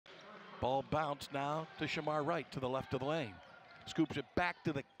Ball bounced now to Shamar Wright to the left of the lane. Scoops it back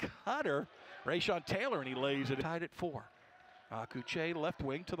to the cutter, Rayshon Taylor, and he lays it. Tied at 4. Akuche left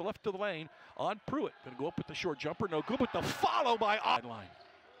wing to the left of the lane on Pruitt. Going to go up with the short jumper. No good, but the follow by sideline.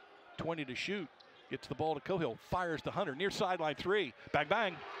 20 to shoot. Gets the ball to Cohill. Fires to Hunter. Near sideline 3. Bang,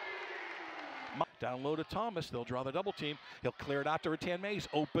 bang. Down low to Thomas. They'll draw the double team. He'll clear it out to Rattan Mays.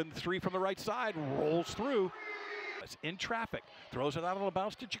 Open 3 from the right side. Rolls through. It's in traffic. Throws it out on the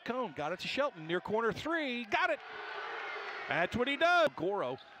bounce to Chacon. Got it to Shelton. Near corner 3. Got it. That's what he does.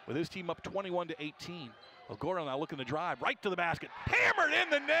 Goro with his team up 21 to 18. Goro now looking to drive right to the basket. Hammered in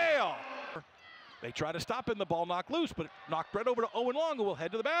the nail. They try to stop him. The ball knocked loose, but knocked right over to Owen Long, who will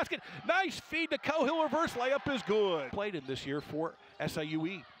head to the basket. Nice feed to Cohill. Reverse layup is good. Played in this year for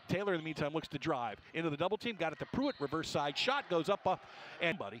SIUE. Taylor, in the meantime, looks to drive into the double team. Got it to Pruitt. Reverse side shot goes up,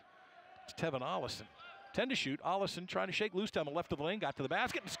 and buddy, it's Tevin Ollison. 10 to shoot. Ollison trying to shake loose down the left of the lane. Got to the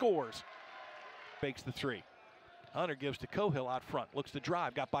basket and scores. Fakes the 3. Hunter gives to Cohill out front. Looks to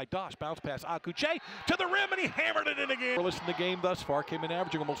drive. Got by Doss. Bounce pass. Akuche to the rim, and he hammered it in again. Listen, the game thus far came in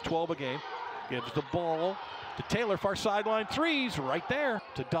averaging almost 12 a game. Gives the ball to Taylor. Far sideline 3s right there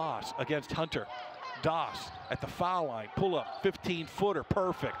to Doss against Hunter. Doss at the foul line. Pull up. 15-footer.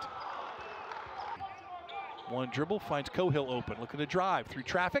 Perfect. One dribble. Finds Cohill open. Looking to drive through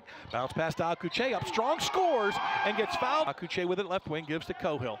traffic. Bounce pass to Akuche. Up strong. Scores and gets fouled. Akuche with it left wing. Gives to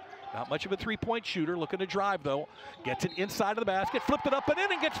Cohill. Not much of a three-point shooter, looking to drive though. Gets it inside of the basket, flipped it up and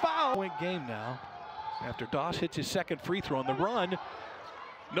in and gets fouled. Point game now. After Doss hits his second free throw on the run.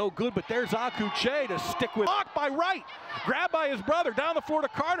 No good, but there's Akuche to stick with. Blocked by Wright. Grabbed by his brother, down the floor to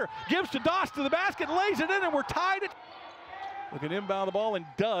Carter. Gives to Doss to the basket, lays it in, and we're tied at. Looking to inbound the ball and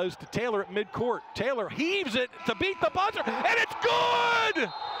does to Taylor at midcourt. Taylor heaves it to beat the buzzer, and it's good!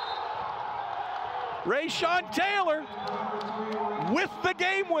 Rayshon Taylor with the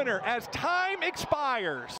game winner as time expires.